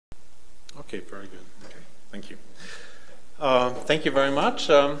Okay, very good. Okay, thank you. Thank you very much.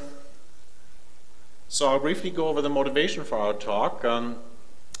 So I'll briefly go over the motivation for our talk,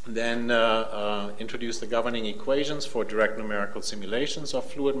 then introduce the governing equations for direct numerical simulations of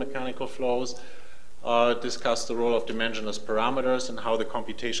fluid mechanical flows, discuss the role of dimensionless parameters and how the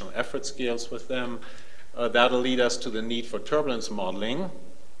computational effort scales with them. That'll lead us to the need for turbulence modeling,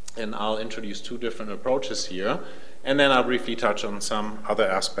 and I'll introduce two different approaches here. And then I'll briefly touch on some other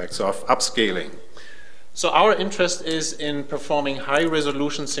aspects of upscaling. So our interest is in performing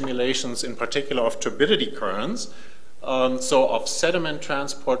high-resolution simulations, in particular of turbidity currents, so of sediment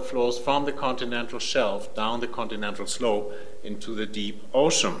transport flows from the continental shelf down the continental slope into the deep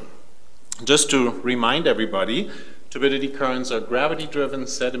ocean. Just to remind everybody, turbidity currents are gravity-driven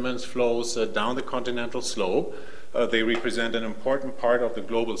sediment flows down the continental slope. They represent an important part of the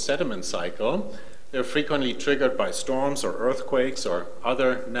global sediment cycle. They're frequently triggered by storms or earthquakes or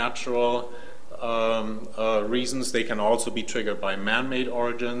other natural reasons. They can also be triggered by man-made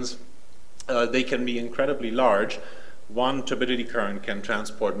origins. They can be incredibly large. One turbidity current can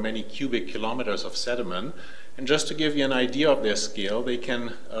transport many cubic kilometers of sediment. And just to give you an idea of their scale, they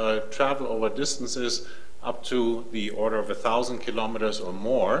can travel over distances up to the order of 1,000 kilometers or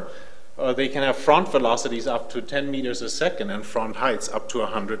more. They can have front velocities up to 10 meters a second and front heights up to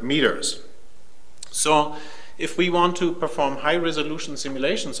 100 meters. So if we want to perform high-resolution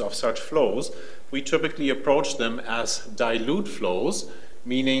simulations of such flows, we typically approach them as dilute flows,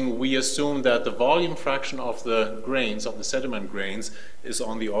 meaning we assume that the volume fraction of the grains, of the sediment grains, is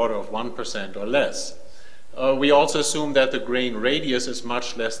on the order of 1% or less. We also assume that the grain radius is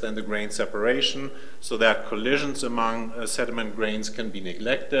much less than the grain separation, so that collisions among sediment grains can be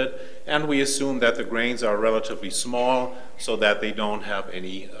neglected, and we assume that the grains are relatively small, so that they don't have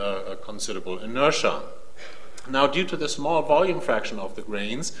any considerable inertia. Now, due to the small volume fraction of the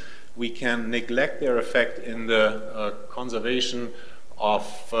grains, we can neglect their effect in the conservation of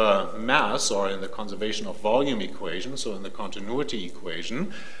mass, or in the conservation of volume equation, so in the continuity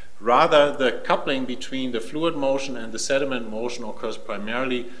equation. Rather, the coupling between the fluid motion and the sediment motion occurs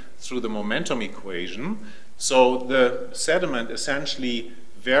primarily through the momentum equation. So the sediment essentially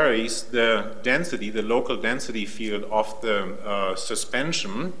varies the density, the local density field of the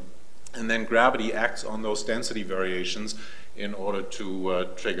suspension, and then gravity acts on those density variations in order to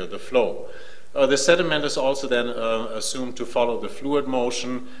trigger the flow. The sediment is also then assumed to follow the fluid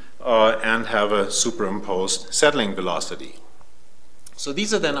motion and have a superimposed settling velocity. So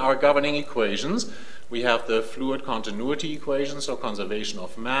these are then our governing equations. We have the fluid continuity equation, so conservation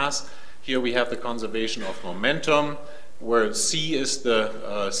of mass. Here we have the conservation of momentum, where C is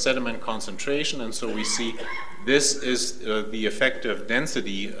the sediment concentration, and so we see this is the effective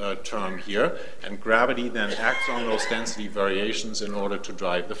density term here, and gravity then acts on those density variations in order to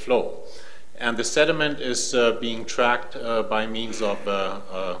drive the flow. And the sediment is being tracked by means of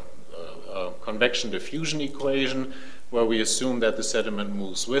a convection diffusion equation, where we assume that the sediment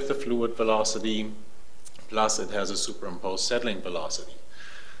moves with the fluid velocity, plus it has a superimposed settling velocity.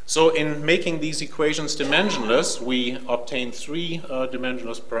 So in making these equations dimensionless, we obtain three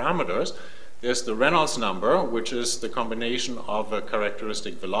dimensionless parameters. There's the Reynolds number, which is the combination of a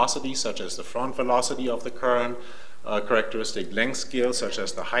characteristic velocity, such as the front velocity of the current, a characteristic length scale, such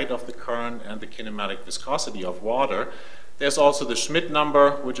as the height of the current, and the kinematic viscosity of water. There's also the Schmidt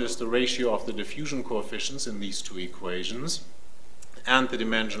number, which is the ratio of the diffusion coefficients in these two equations, and the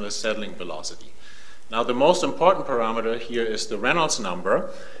dimensionless settling velocity. Now, the most important parameter here is the Reynolds number,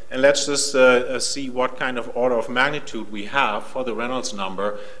 and let's just see what kind of order of magnitude we have for the Reynolds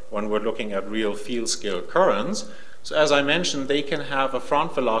number when we're looking at real field scale currents. So as I mentioned, they can have a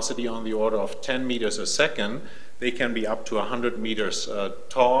front velocity on the order of 10 meters a second. They can be up to 100 meters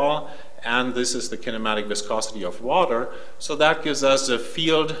tall, and this is the kinematic viscosity of water. So that gives us a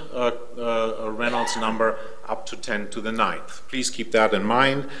field Reynolds number up to 10 to the 9th. Please keep that in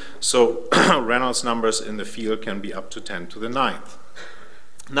mind. So Reynolds numbers in the field can be up to 10 to the 9th.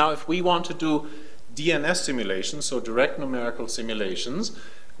 Now, if we want to do DNS simulations, so direct numerical simulations,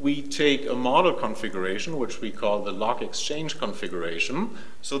 we take a model configuration, which we call the log exchange configuration.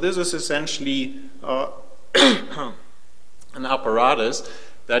 So this is essentially an apparatus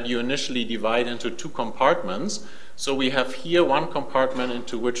that you initially divide into two compartments. So we have here one compartment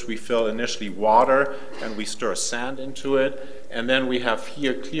into which we fill initially water, and we stir sand into it. And then we have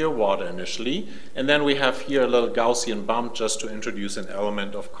here clear water initially. And then we have here a little Gaussian bump just to introduce an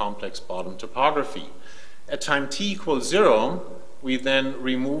element of complex bottom topography. At time t equals 0, we then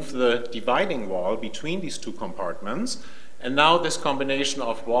remove the dividing wall between these two compartments. And now this combination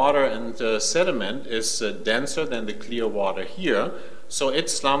of water and sediment is denser than the clear water here, so it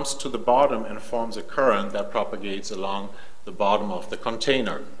slumps to the bottom and forms a current that propagates along the bottom of the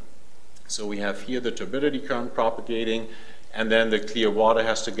container. So we have here the turbidity current propagating, and then the clear water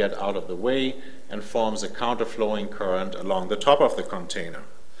has to get out of the way and forms a counterflowing current along the top of the container.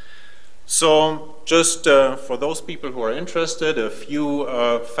 So just for those people who are interested, a few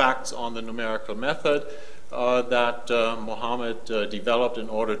facts on the numerical method that Mohammed developed in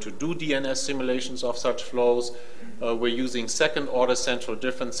order to do DNS simulations of such flows. We're using second-order central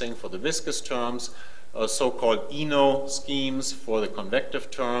differencing for the viscous terms, so-called ENO schemes for the convective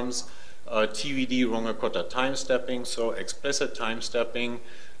terms, TVD Runge-Kutta time stepping, so explicit time stepping.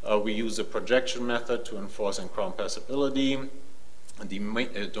 We use a projection method to enforce incompressibility,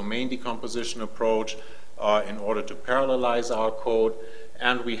 a domain decomposition approach in order to parallelize our code,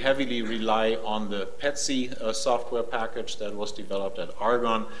 and we heavily rely on the PETSI software package that was developed at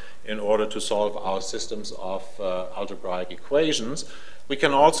Argonne in order to solve our systems of algebraic equations. We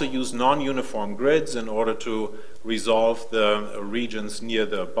can also use non-uniform grids in order to resolve the regions near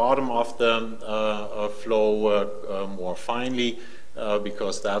the bottom of the flow more finely,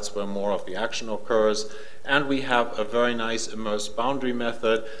 because that's where more of the action occurs. And we have a very nice immersed boundary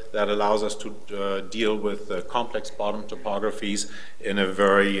method that allows us to deal with complex bottom topographies in a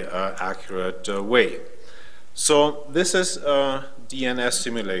very accurate way. So this is a DNS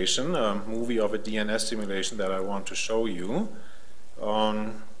simulation, a movie of a DNS simulation that I want to show you.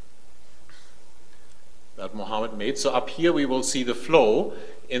 That Mohammed made. So up here we will see the flow.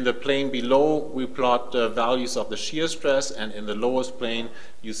 In the plane below we plot values of the shear stress, and in the lowest plane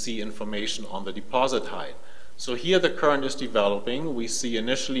you see information on the deposit height. So here the current is developing. We see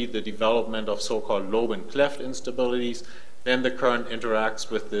initially the development of so-called lobe and cleft instabilities. Then the current interacts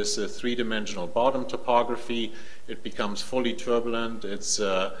with this three-dimensional bottom topography. It becomes fully turbulent. It's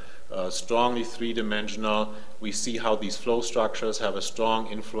strongly three-dimensional. We see how these flow structures have a strong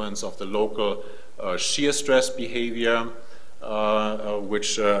influence of the local shear stress behavior,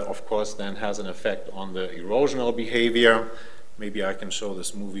 which of course then has an effect on the erosional behavior. Maybe I can show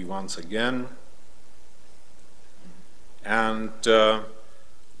this movie once again. And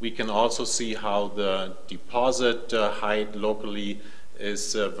we can also see how the deposit height locally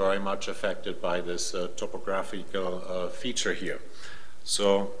is very much affected by this topographical feature here.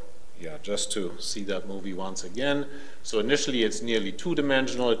 So yeah, just to see that movie once again. So initially it's nearly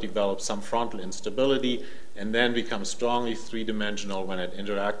two-dimensional, it develops some frontal instability, and then becomes strongly three-dimensional when it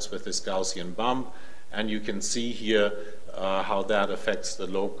interacts with this Gaussian bump. And you can see here how that affects the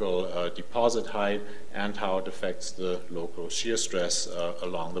local deposit height and how it affects the local shear stress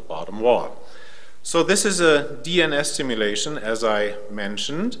along the bottom wall. So this is a DNS simulation, as I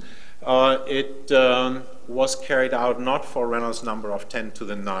mentioned. It was carried out not for Reynolds number of 10 to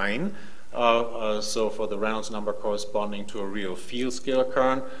the 9, so for the Reynolds number corresponding to a real field scale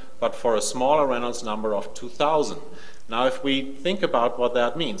current, but for a smaller Reynolds number of 2000. Now if we think about what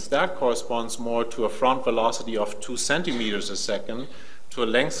that means, that corresponds more to a front velocity of 2 centimeters a second, to a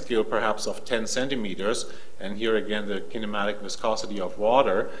length scale perhaps of 10 centimeters, and here again the kinematic viscosity of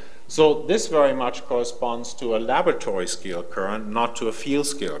water. So this very much corresponds to a laboratory scale current, not to a field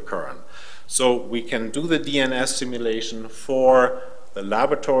scale current. So we can do the DNS simulation for the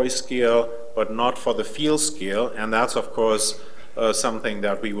laboratory scale, but not for the field scale, and that's of course something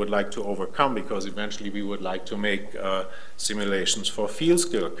that we would like to overcome, because eventually we would like to make simulations for field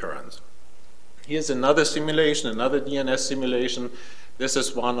scale currents. Here's another simulation, another DNS simulation. This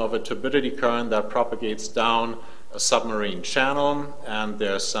is one of a turbidity current that propagates down a submarine channel, and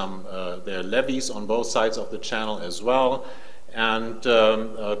there's some there are levees on both sides of the channel as well. And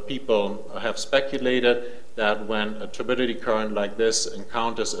people have speculated that when a turbidity current like this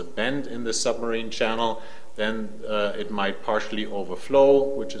encounters a bend in the submarine channel, then it might partially overflow,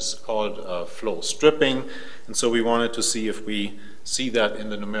 which is called flow stripping. And so we wanted to see if we see that in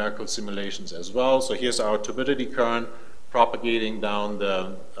the numerical simulations as well. So here's our turbidity current propagating down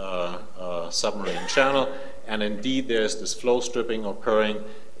the submarine channel. And indeed, there's this flow stripping occurring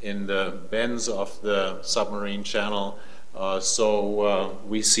in the bends of the submarine channel. So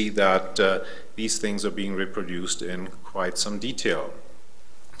we see that these things are being reproduced in quite some detail.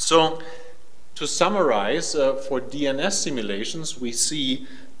 So to summarize, for DNS simulations, we see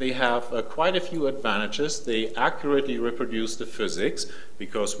they have quite a few advantages. They accurately reproduce the physics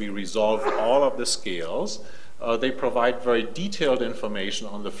because we resolve all of the scales. They provide very detailed information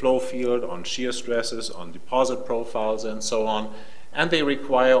on the flow field, on shear stresses, on deposit profiles, and so on. And they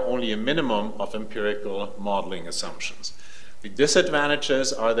require only a minimum of empirical modeling assumptions. The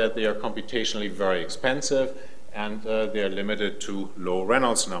disadvantages are that they are computationally very expensive, and they're limited to low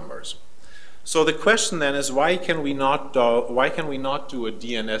Reynolds numbers. So the question then is, why can we not do a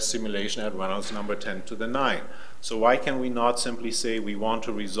DNS simulation at Reynolds number 10 to the 9? So why can we not simply say we want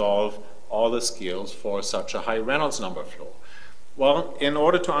to resolve all the scales for such a high Reynolds number flow? Well, in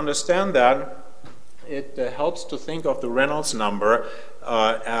order to understand that, it helps to think of the Reynolds number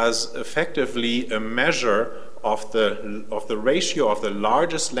as effectively a measure of the ratio of the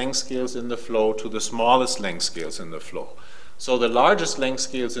largest length scales in the flow to the smallest length scales in the flow. So the largest length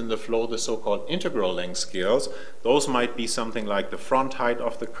scales in the flow, the so-called integral length scales, those might be something like the front height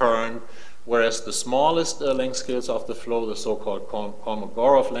of the current, whereas the smallest length scales of the flow, the so-called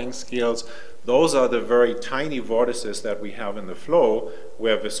Kolmogorov length scales, those are the very tiny vortices that we have in the flow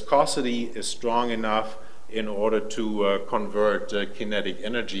where viscosity is strong enough in order to convert kinetic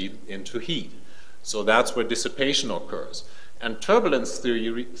energy into heat. So that's where dissipation occurs. And turbulence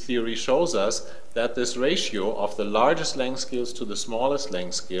theory shows us that this ratio of the largest length scales to the smallest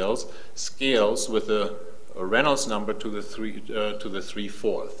length scales scales with a Reynolds number to the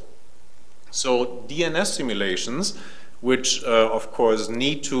 3/4. So DNS simulations, which of course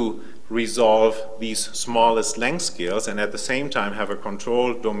need to resolve these smallest length scales and at the same time have a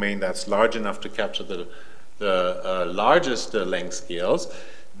control domain that's large enough to capture the largest length scales,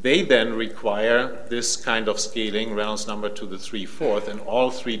 they then require this kind of scaling, Reynolds number to the 3/4, in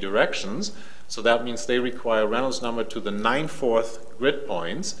all three directions. So that means they require Reynolds number to the 9/4 grid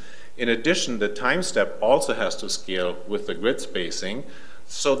points. In addition, the time step also has to scale with the grid spacing.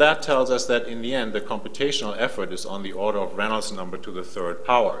 So that tells us that in the end, the computational effort is on the order of Reynolds number to the 3rd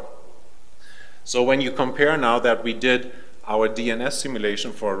power. So when you compare now that we did our DNS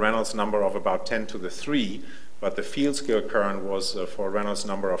simulation for a Reynolds number of about 10 to the 3, but the field scale current was for a Reynolds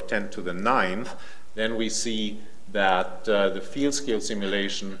number of 10 to the 9th, then we see that the field scale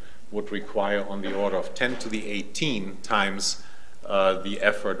simulation would require on the order of 10 to the 18 times the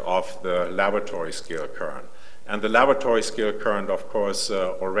effort of the laboratory scale current. And the laboratory scale current, of course,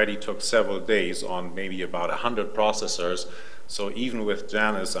 already took several days on maybe about 100 processors. So even with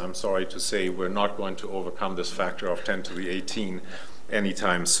Janus, I'm sorry to say, we're not going to overcome this factor of 10 to the 18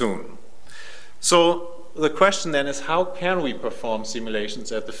 anytime soon. So the question then is, how can we perform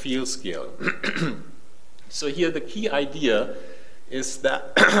simulations at the field scale? So here the key idea is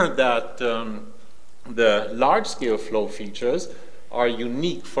that, the large-scale flow features are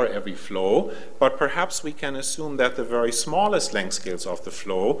unique for every flow, but perhaps we can assume that the very smallest length scales of the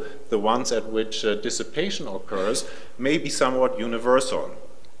flow, the ones at which dissipation occurs, may be somewhat universal.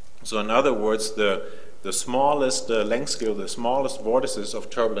 So in other words, the smallest length scale, the smallest vortices of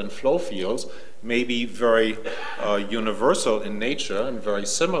turbulent flow fields may be very universal in nature and very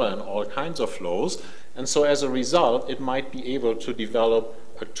similar in all kinds of flows. And so as a result, it might be able to develop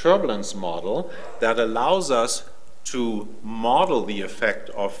a turbulence model that allows us to model the effect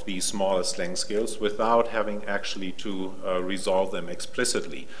of these smallest length scales without having actually to resolve them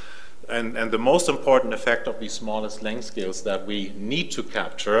explicitly. And the most important effect of these smallest length scales that we need to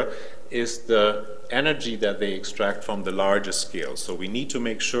capture is the energy that they extract from the largest scales. So we need to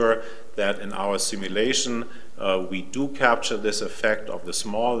make sure that in our simulation we do capture this effect of the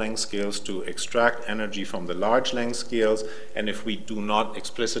small length scales to extract energy from the large length scales. And if we do not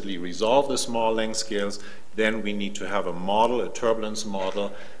explicitly resolve the small length scales, then we need to have a model, a turbulence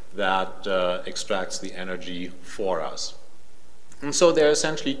model, that extracts the energy for us. And so there are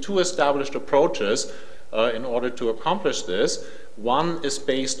essentially two established approaches in order to accomplish this. One is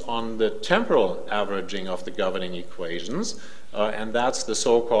based on the temporal averaging of the governing equations, and that's the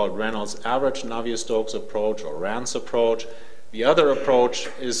so-called Reynolds average Navier-Stokes approach, or RANS approach. The other approach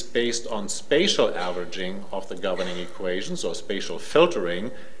is based on spatial averaging of the governing equations, or spatial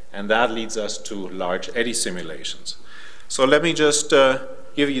filtering, and that leads us to large eddy simulations. So let me just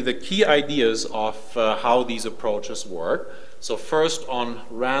give you the key ideas of how these approaches work. So first on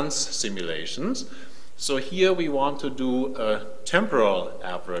RANS simulations. So here we want to do a temporal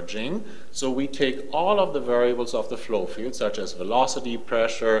averaging. So we take all of the variables of the flow field, such as velocity,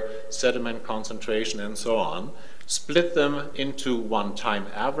 pressure, sediment concentration, and so on, split them into one time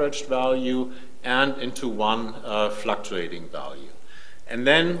averaged value and into one fluctuating value. And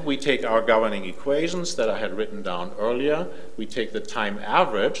then we take our governing equations that I had written down earlier. We take the time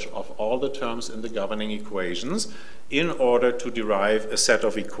average of all the terms in the governing equations in order to derive a set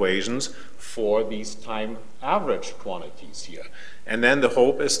of equations for these time average quantities here. And then the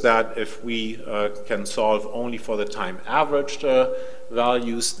hope is that if we can solve only for the time averaged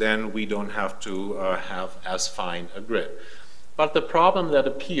values, then we don't have to have as fine a grid. But the problem that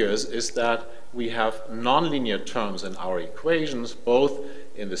appears is that we have nonlinear terms in our equations, both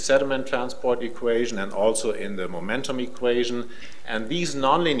in the sediment transport equation and also in the momentum equation. And these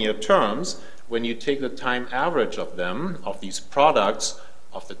nonlinear terms, when you take the time average of them, of these products,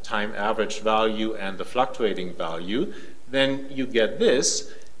 of the time average value and the fluctuating value, then you get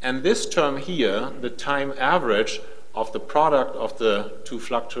this. And this term here, the time average of the product of the two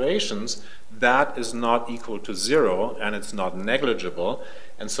fluctuations, that is not equal to 0 and it's not negligible.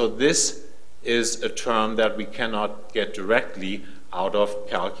 And so this is a term that we cannot get directly out of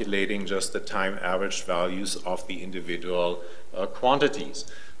calculating just the time average values of the individual quantities.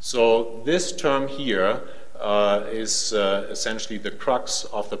 So this term here is essentially the crux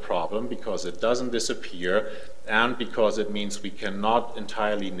of the problem, because it doesn't disappear and because it means we cannot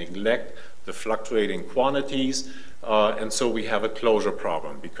entirely neglect the fluctuating quantities. And so we have a closure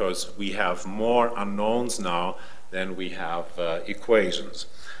problem, because we have more unknowns now than we have equations.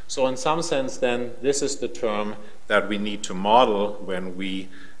 So in some sense, then, this is the term that we need to model when we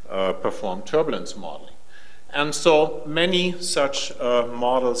perform turbulence modeling. And so many such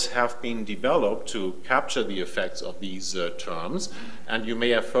models have been developed to capture the effects of these terms. And you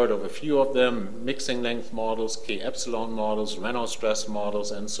may have heard of a few of them: mixing length models, K-epsilon models, Reynolds stress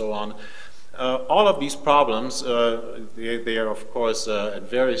models, and so on. All of these problems, they are of course at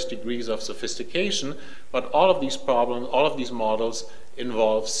various degrees of sophistication, but all of these problems, all of these models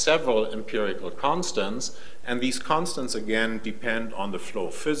involve several empirical constants, and these constants again depend on the flow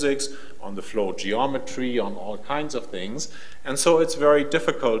physics, on the flow geometry, on all kinds of things. And so it's very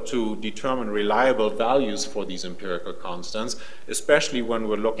difficult to determine reliable values for these empirical constants, especially when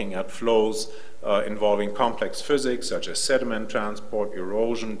we're looking at flows involving complex physics such as sediment transport,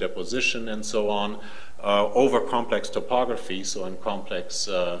 erosion, deposition, and so on, over complex topography, so in complex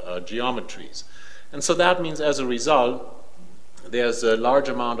geometries. And so that means, as a result, there's a large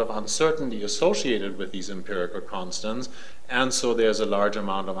amount of uncertainty associated with these empirical constants, and so there's a large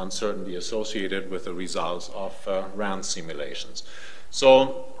amount of uncertainty associated with the results of RAND simulations.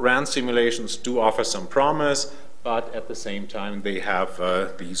 So RAND simulations do offer some promise, but at the same time they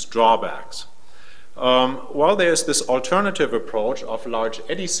have these drawbacks. Well, there's this alternative approach of large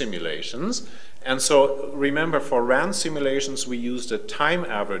eddy simulations. And so remember, for RAND simulations we used a time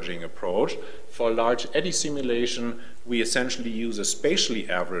averaging approach. For large eddy simulation we essentially use a spatially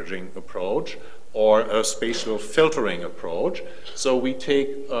averaging approach, or a spatial filtering approach. So we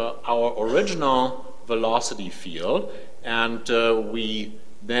take our original velocity field and we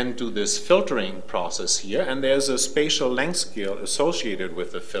then do this filtering process here, and there's a spatial length scale associated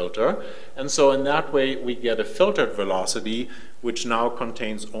with the filter. And so in that way we get a filtered velocity which now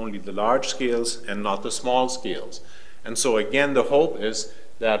contains only the large scales and not the small scales. And so again, the hope is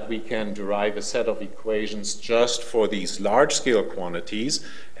that we can derive a set of equations just for these large scale quantities,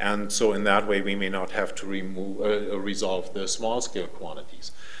 and so in that way we may not have to resolve the small scale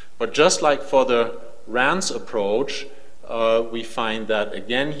quantities. But just like for the RANS approach, we find that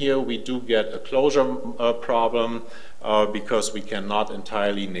again here we do get a closure problem because we cannot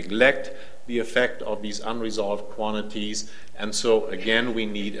entirely neglect the effect of these unresolved quantities, and so again we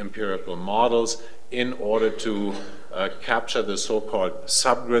need empirical models in order to capture the so-called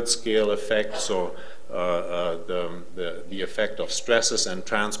subgrid scale effect, so the effect of stresses and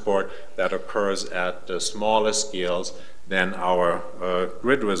transport that occurs at smaller scales than our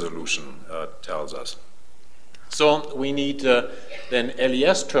grid resolution tells us. So we need then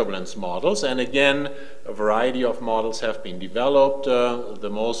LES turbulence models, and again a variety of models have been developed. The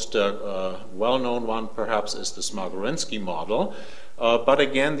most well-known one perhaps is the Smagorinsky model, but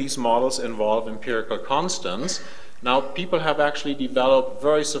again these models involve empirical constants. Now people have actually developed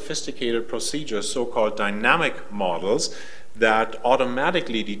very sophisticated procedures, so-called dynamic models, that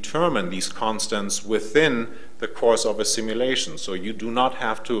automatically determine these constants within the course of a simulation. So you do not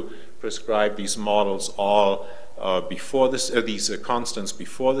have to prescribe these models all before this, these constants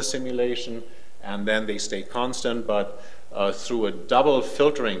before the simulation, and then they stay constant, but through a double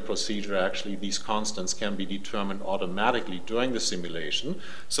filtering procedure, actually these constants can be determined automatically during the simulation.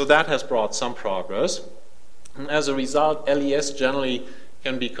 So that has brought some progress. And as a result, LES generally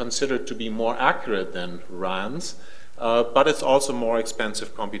can be considered to be more accurate than RANS, but it's also more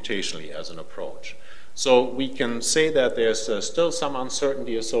expensive computationally as an approach. So we can say that there's still some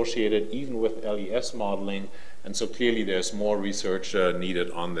uncertainty associated even with LES modeling, and so clearly there's more research needed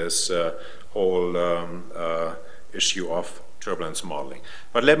on this whole issue of turbulence modeling.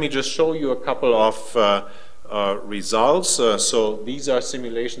 But let me just show you a couple of results. So these are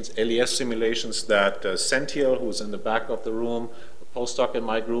simulations, LES simulations that Sentiel, who's in the back of the room, a postdoc in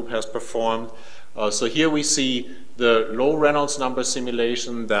my group, has performed. So here we see the low Reynolds number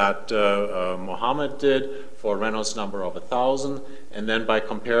simulation that Mohammed did for a Reynolds number of 1,000, and then by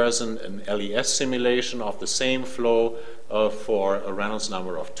comparison an LES simulation of the same flow for a Reynolds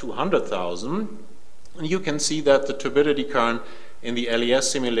number of 200,000. And you can see that the turbidity current in the LES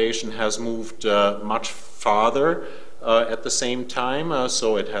simulation has moved much farther at the same time,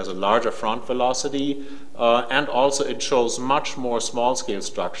 so it has a larger front velocity, and also it shows much more small-scale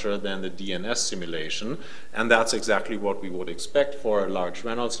structure than the DNS simulation, and that's exactly what we would expect for a large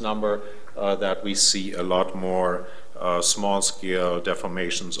Reynolds number, that we see a lot more small-scale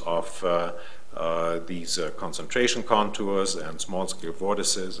deformations of these concentration contours and small-scale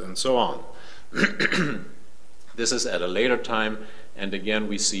vortices and so on. This is at a later time, and again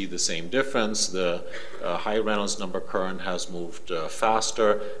we see the same difference. The high Reynolds number current has moved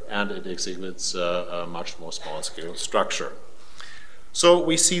faster, and it exhibits a much more small-scale structure. So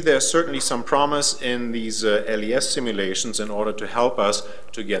we see there's certainly some promise in these LES simulations in order to help us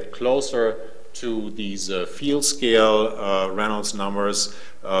to get closer to these field scale Reynolds numbers,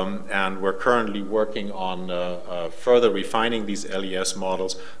 and we're currently working on further refining these LES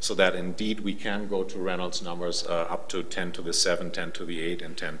models so that indeed we can go to Reynolds numbers up to 10 to the 7, 10 to the 8,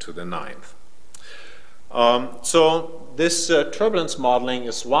 and 10 to the 9th. So this turbulence modeling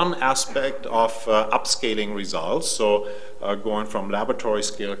is one aspect of upscaling results, so going from laboratory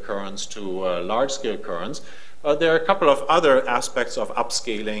scale currents to large scale currents. There are a couple of other aspects of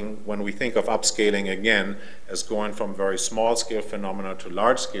upscaling when we think of upscaling again as going from very small scale phenomena to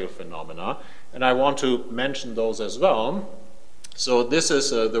large scale phenomena, and I want to mention those as well. So this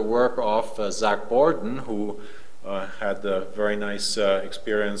is the work of Zach Borden, who had the very nice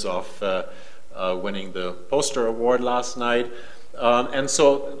experience of winning the poster award last night. And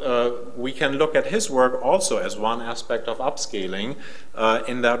so we can look at his work also as one aspect of upscaling,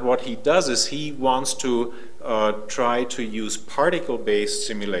 in that what he does is he wants to try to use particle-based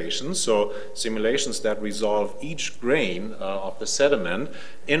simulations, so simulations that resolve each grain of the sediment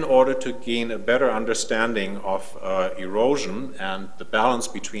in order to gain a better understanding of erosion and the balance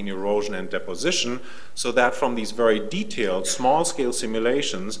between erosion and deposition, so that from these very detailed small-scale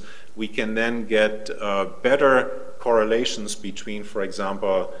simulations we can then get better correlations between, for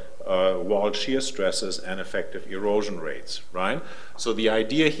example, wall shear stresses and effective erosion rates, right? So the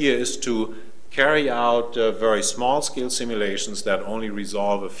idea here is to carry out very small-scale simulations that only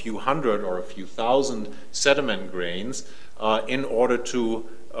resolve a few hundred or a few thousand sediment grains in order to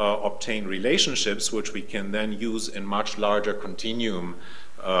obtain relationships which we can then use in much larger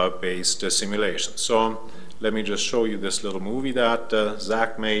continuum-based simulations. So let me just show you this little movie that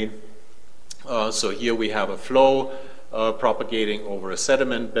Zach made. So here we have a flow propagating over a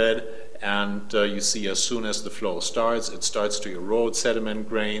sediment bed, and you see as soon as the flow starts, it starts to erode sediment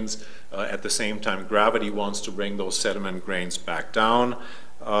grains. At the same time, gravity wants to bring those sediment grains back down,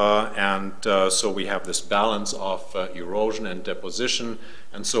 so we have this balance of erosion and deposition,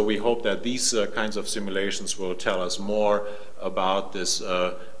 and so we hope that these kinds of simulations will tell us more about this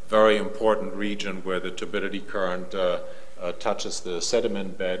very important region where the turbidity current touches the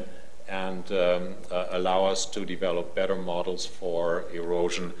sediment bed, and allow us to develop better models for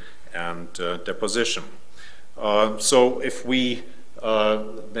erosion and deposition. So if we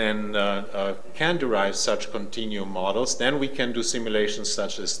then can derive such continuum models, then we can do simulations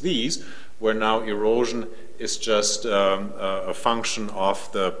such as these, where now erosion is just a function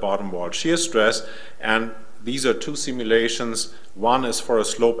of the bottom wall shear stress, and these are two simulations. One is for a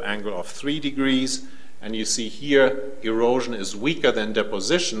slope angle of 3 degrees, and you see here erosion is weaker than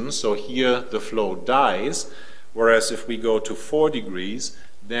deposition, so here the flow dies, whereas if we go to 4 degrees,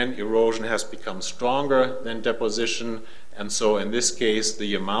 then erosion has become stronger than deposition, and so in this case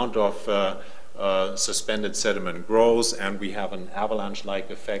the amount of suspended sediment grows, and we have an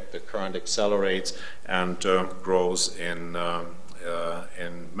avalanche-like effect. The current accelerates and grows in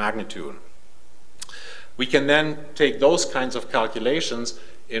magnitude. We can then take those kinds of calculations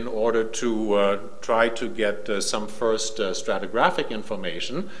in order to try to get some first stratigraphic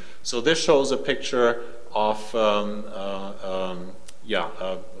information. So this shows a picture of a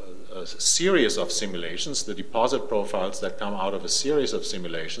series of simulations, the deposit profiles that come out of a series of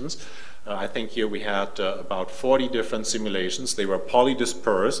simulations. I think here we had about 40 different simulations. They were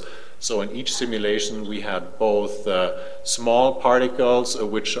polydispersed, so in each simulation we had both small particles,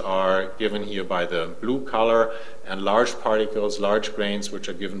 which are given here by the blue color, and large particles, large grains, which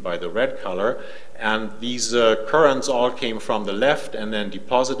are given by the red color. And these currents all came from the left and then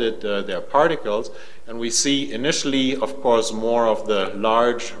deposited their particles. And we see initially, of course, more of the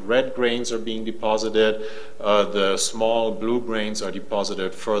large red grains are being deposited. The small blue grains are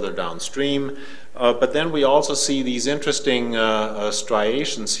deposited further downstream. But then we also see these interesting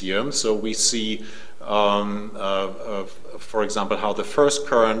striations here. So we see, for example, how the first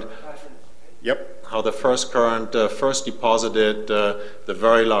current, how the first current first deposited the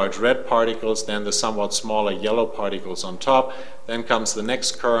very large red particles, then the somewhat smaller yellow particles on top. Then comes the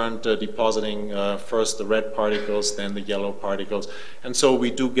next current depositing first the red particles, then the yellow particles. And so we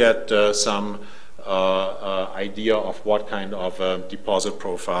do get some idea of what kind of deposit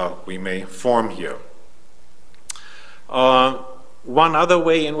profile we may form here. One other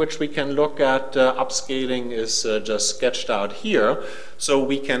way in which we can look at upscaling is just sketched out here. So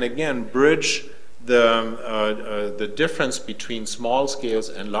we can again bridge the difference between small scales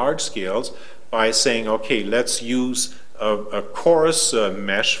and large scales by saying, okay, let's use a coarse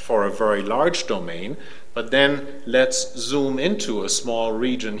mesh for a very large domain, but then let's zoom into a small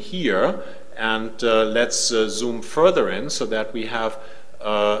region here, and let's zoom further in so that we have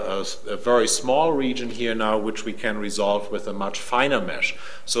a very small region here now which we can resolve with a much finer mesh.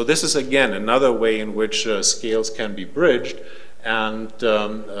 So this is again another way in which scales can be bridged, and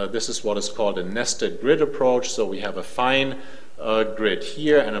this is what is called a nested grid approach. So we have a fine grid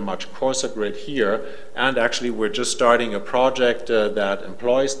here and a much coarser grid here, and actually we're just starting a project that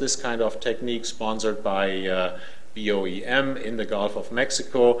employs this kind of technique, sponsored by BOEM in the Gulf of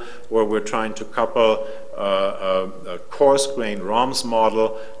Mexico, where we're trying to couple a coarse-grained ROMS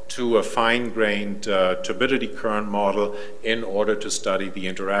model to a fine-grained turbidity current model in order to study the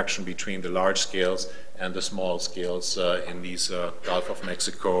interaction between the large scales and the small scales in these Gulf of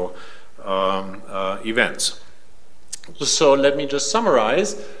Mexico events. So let me just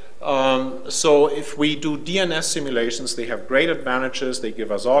summarize. So if we do DNS simulations, they have great advantages. They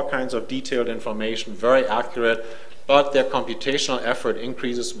give us all kinds of detailed information, very accurate, but their computational effort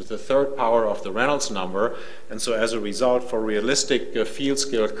increases with the third power of the Reynolds number. And so as a result, for realistic field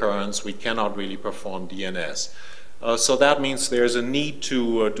scale currents, we cannot really perform DNS. So that means there's a need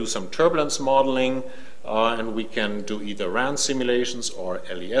to do some turbulence modeling, and we can do either RAN simulations or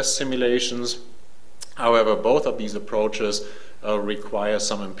LES simulations. However, both of these approaches require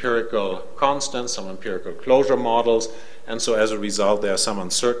some empirical constants, some empirical closure models, and so as a result there are some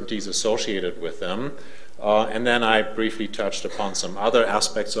uncertainties associated with them. And then I briefly touched upon some other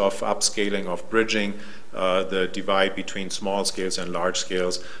aspects of upscaling, of bridging the divide between small scales and large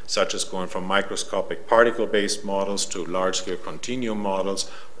scales, such as going from microscopic particle-based models to large-scale continuum models,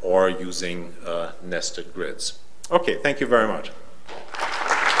 or using nested grids. Okay, thank you very much.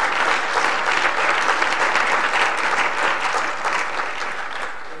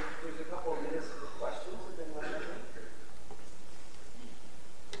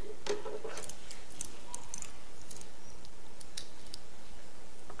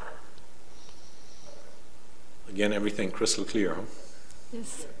 Again, everything crystal clear, huh?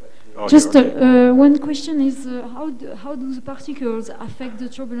 Yes. Oh, just one question is, how do the particles affect the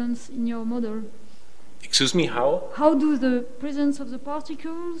turbulence in your model? Excuse me, how? How do the presence of the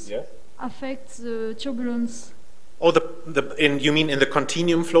particles Yeah. affect the turbulence? Oh, you mean in the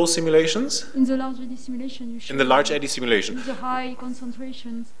continuum flow simulations? In the large eddy simulation, you showed. In the large eddy simulation. With the high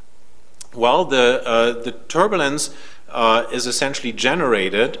concentrations. Well, the turbulence is essentially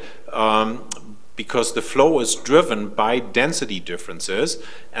generated because the flow is driven by density differences,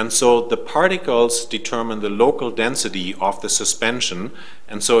 and so the particles determine the local density of the suspension.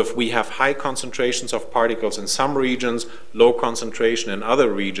 And so if we have high concentrations of particles in some regions, low concentration in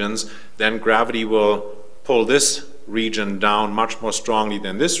other regions, then gravity will pull this region down much more strongly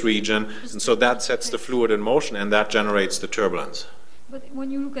than this region, and so that sets the fluid in motion, and that generates the turbulence. But when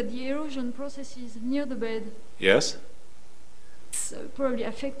you look at the erosion processes near the bed, Yes? it's probably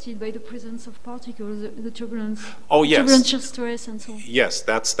affected by the presence of particles, the turbulence. Oh, yes. Turbulence stress and so on. Yes,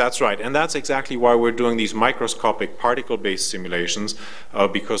 that's right. And that's exactly why we're doing these microscopic particle-based simulations,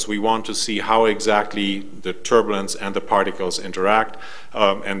 because we want to see how exactly the turbulence and the particles interact.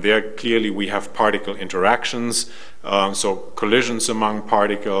 And there clearly we have particle interactions, so collisions among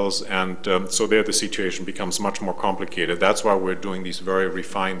particles, and so there the situation becomes much more complicated. That's why we're doing these very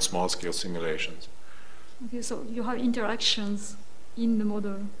refined small-scale simulations. Okay, so you have interactions in the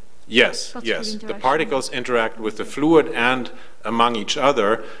model. Yes, yes. The particles interact with the fluid and among each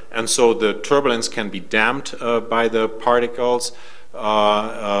other, and so the turbulence can be damped by the particles,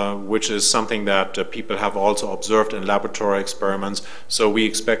 which is something that people have also observed in laboratory experiments. So we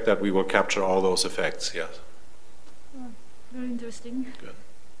expect that we will capture all those effects, yes. Oh, very interesting. Good.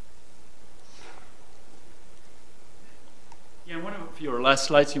 Yeah, in one of your last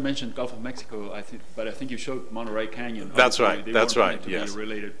slides you mentioned Gulf of Mexico, but I think you showed Monterey Canyon. That's Obviously, right. they That's weren't right. meant to Yes. be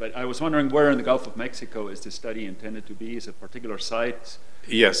related. But I was wondering where in the Gulf of Mexico is this study intended to be? Is it a particular site?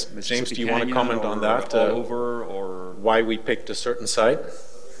 Yes. James, do you want to comment on that? All over, or why we picked a certain site?